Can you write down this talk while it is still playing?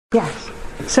Yes.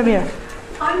 Samira.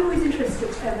 I'm always interested,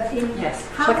 Emma, in yes.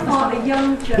 how far a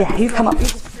young journalist you come up.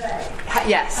 today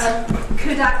yes.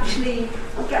 Could actually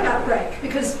get that break.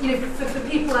 Because for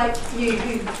people like you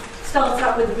who start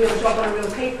out with a real job on a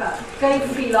real paper, going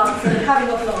freelance and having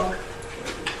a blog,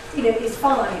 is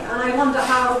fine. And I wonder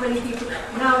how many people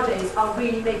nowadays are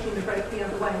really making the break the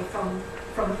other way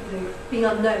from being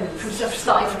unknown. From just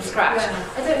starting from scratch. Yeah.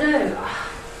 I don't know.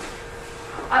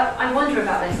 I wonder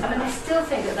about this. I mean, I still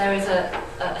think that there is a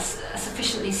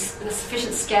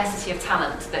sufficient scarcity of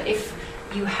talent that if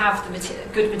you have the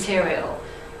good material,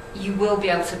 you will be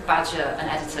able to badger an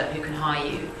editor who can hire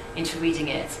you into reading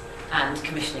it and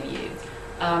commissioning you.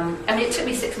 I mean, it took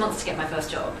me 6 months to get my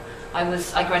first job. I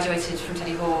graduated from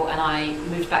Teddy Hall and I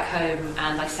moved back home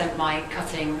and I sent my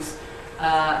cuttings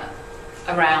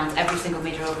around every single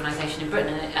media organisation in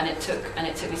Britain, and it took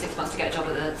me 6 months to get a job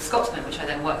at the Scotsman, which I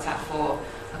then worked at for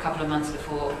a couple of months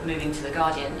before moving to the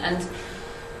Guardian. And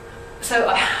so,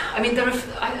 I mean,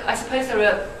 I suppose there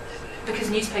are, because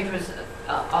newspapers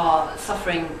are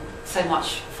suffering so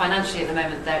much financially at the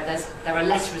moment, there are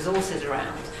less resources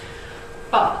around.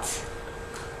 But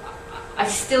I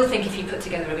still think if you put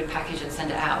together a good package and send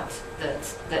it out,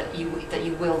 that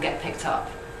you will get picked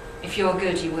up. If you're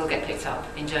good, you will get picked up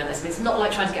in journalism. It's not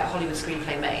like trying to get a Hollywood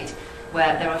screenplay made,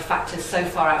 where there are factors so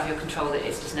far out of your control that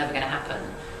it's just never going to happen.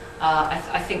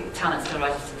 I think talent still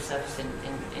rises to the surface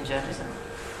in journalism.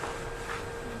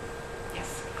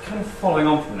 Yes. Kind of following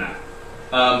on from that,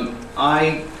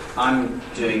 I'm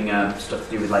doing stuff to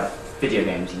do with like video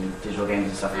games and digital games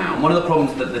and stuff now. And one of the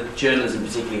problems that the journalism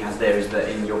particularly has there is that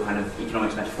in your kind of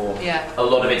economics metaphor, a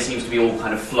lot of it seems to be all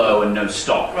kind of flow and no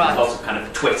stop. Right. There's lots of kind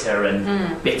of Twitter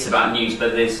and bits about news,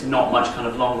 but there's not much kind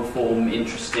of longer form,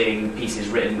 interesting pieces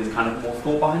written with kind of more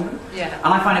thought behind them. Yeah.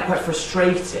 And I find it quite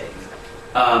frustrating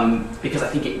because I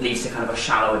think it leads to kind of a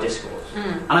shallower discourse.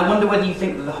 And I wonder whether you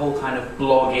think that the whole kind of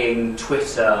blogging,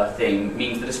 Twitter thing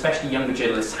means that especially younger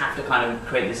journalists have to kind of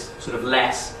create this sort of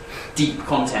less deep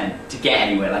content to get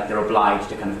anywhere, like they're obliged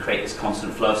to kind of create this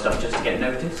constant flow of stuff just to get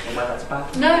noticed, and whether that's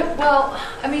bad? No, well,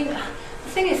 I mean, the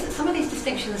thing is, some of these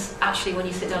distinctions actually, when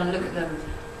you sit down and look at them,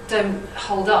 don't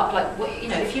hold up. Like,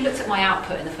 if you looked at my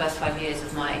output in the first 5 years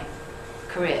of my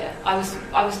career, I was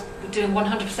doing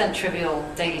 100% trivial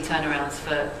daily turnarounds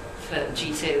for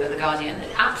G2 at the Guardian.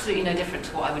 Absolutely no different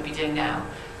to what I would be doing now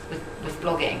with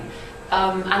blogging.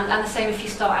 And the same if you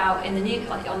start out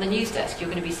on the news desk, you're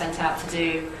going to be sent out to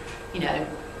do,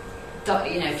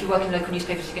 if you work in local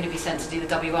newspapers, you're going to be sent to do the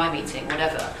WI meeting,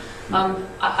 whatever.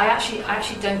 I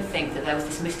actually don't think that there was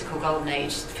this mystical golden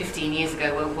age 15 years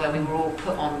ago where we were all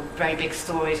put on very big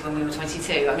stories when we were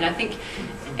 22. I mean, I think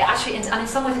it actually, and in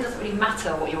some ways it doesn't really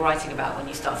matter what you're writing about when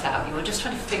you start out. You're just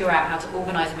trying to figure out how to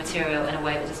organise a material in a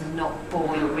way that does not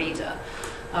bore your reader.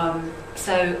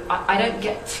 So I don't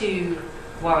get too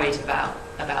worried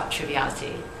about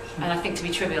triviality, and I think to be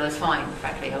trivial is fine,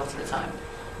 frankly, a lot of the time,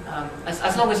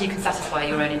 as long as you can satisfy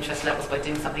your own interest levels by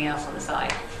doing something else on the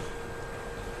side.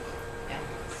 Yeah.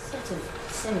 Sort of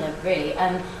similar, really.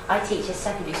 I teach at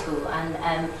secondary school,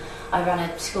 and I run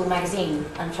a school magazine.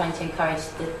 I'm trying to encourage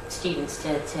the students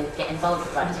to get involved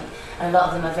with writing, and a lot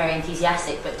of them are very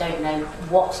enthusiastic but don't know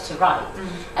what to write.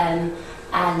 And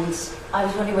I was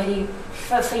wondering whether you,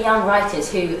 for young writers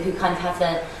who kind of have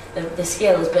the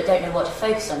skills but don't know what to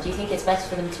focus on, do you think it's better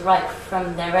for them to write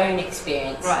from their own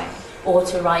experience, right, or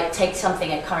to take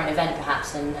something, a current event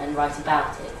perhaps, and write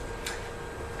about it?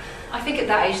 I think at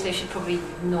that age they should probably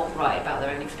not write about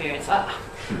their own experience. I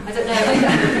don't know.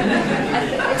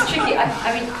 It's tricky.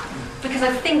 I mean, because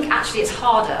I think actually it's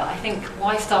harder. I think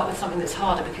why start with something that's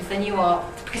harder, because then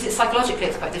because it's psychologically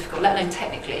it's quite difficult, let alone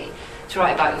technically, to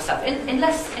write about yourself,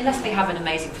 unless they have an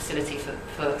amazing facility for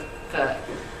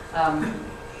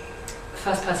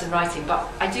first-person writing. But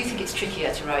I do think it's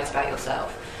trickier to write about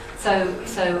yourself.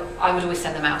 So I would always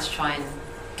send them out to try and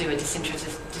do a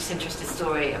disinterested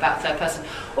story about third person,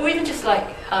 or even just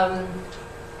like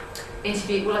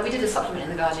interview. Well, like we did a supplement in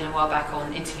the Guardian a while back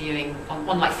on interviewing on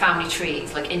like family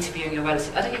trees, like interviewing your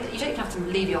relatives. You don't even have to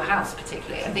leave your house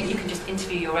particularly. I think you can just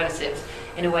interview your relatives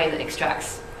in a way that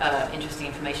extracts interesting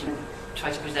information and try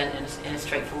to present in a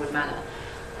straightforward manner.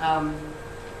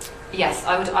 Yes,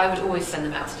 I would always send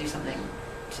them out to do something,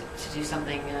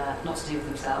 not to do with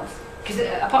themselves. Because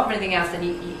apart from anything else, then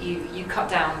you cut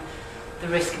down the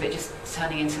risk of it just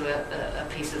turning into a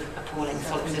piece of appalling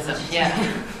solipsism. Yeah.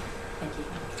 Thank you.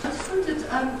 I just wondered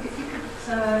if you could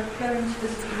go into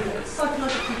this. It's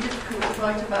psychologically difficult to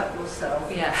write about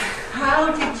yourself. Yeah.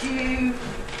 How did you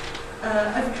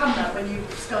overcome that when you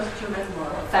started your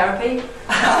memoir? Therapy.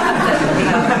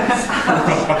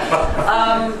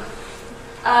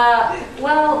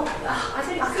 Well, I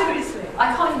don't. Seriously.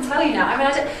 I can't even tell you now. I mean,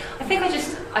 I think I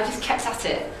just kept at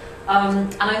it,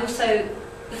 and I also.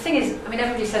 The thing is, I mean,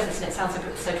 everybody says this and it sounds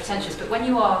so pretentious, but when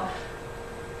you are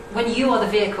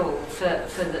the vehicle for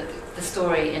the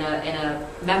story in a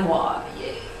memoir,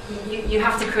 you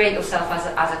have to create yourself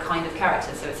as a kind of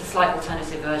character. So it's a slight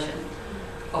alternative version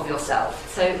of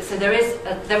yourself. So there is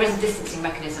a distancing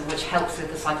mechanism which helps with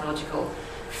the psychological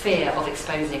fear of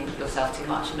exposing yourself too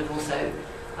much, and of also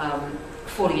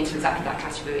falling into exactly that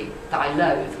category that I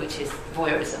loathe, which is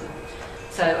voyeurism.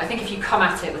 So I think if you come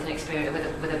at it with an experience,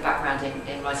 with a background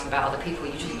in writing about other people,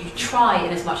 you try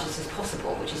in as much as is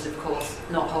possible, which is of course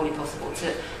not wholly possible,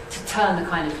 to turn the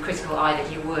kind of critical eye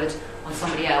that you would on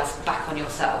somebody else back on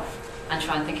yourself, and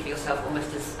try and think of yourself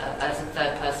almost as a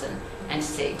third person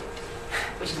entity,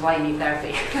 which is why you need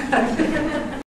therapy.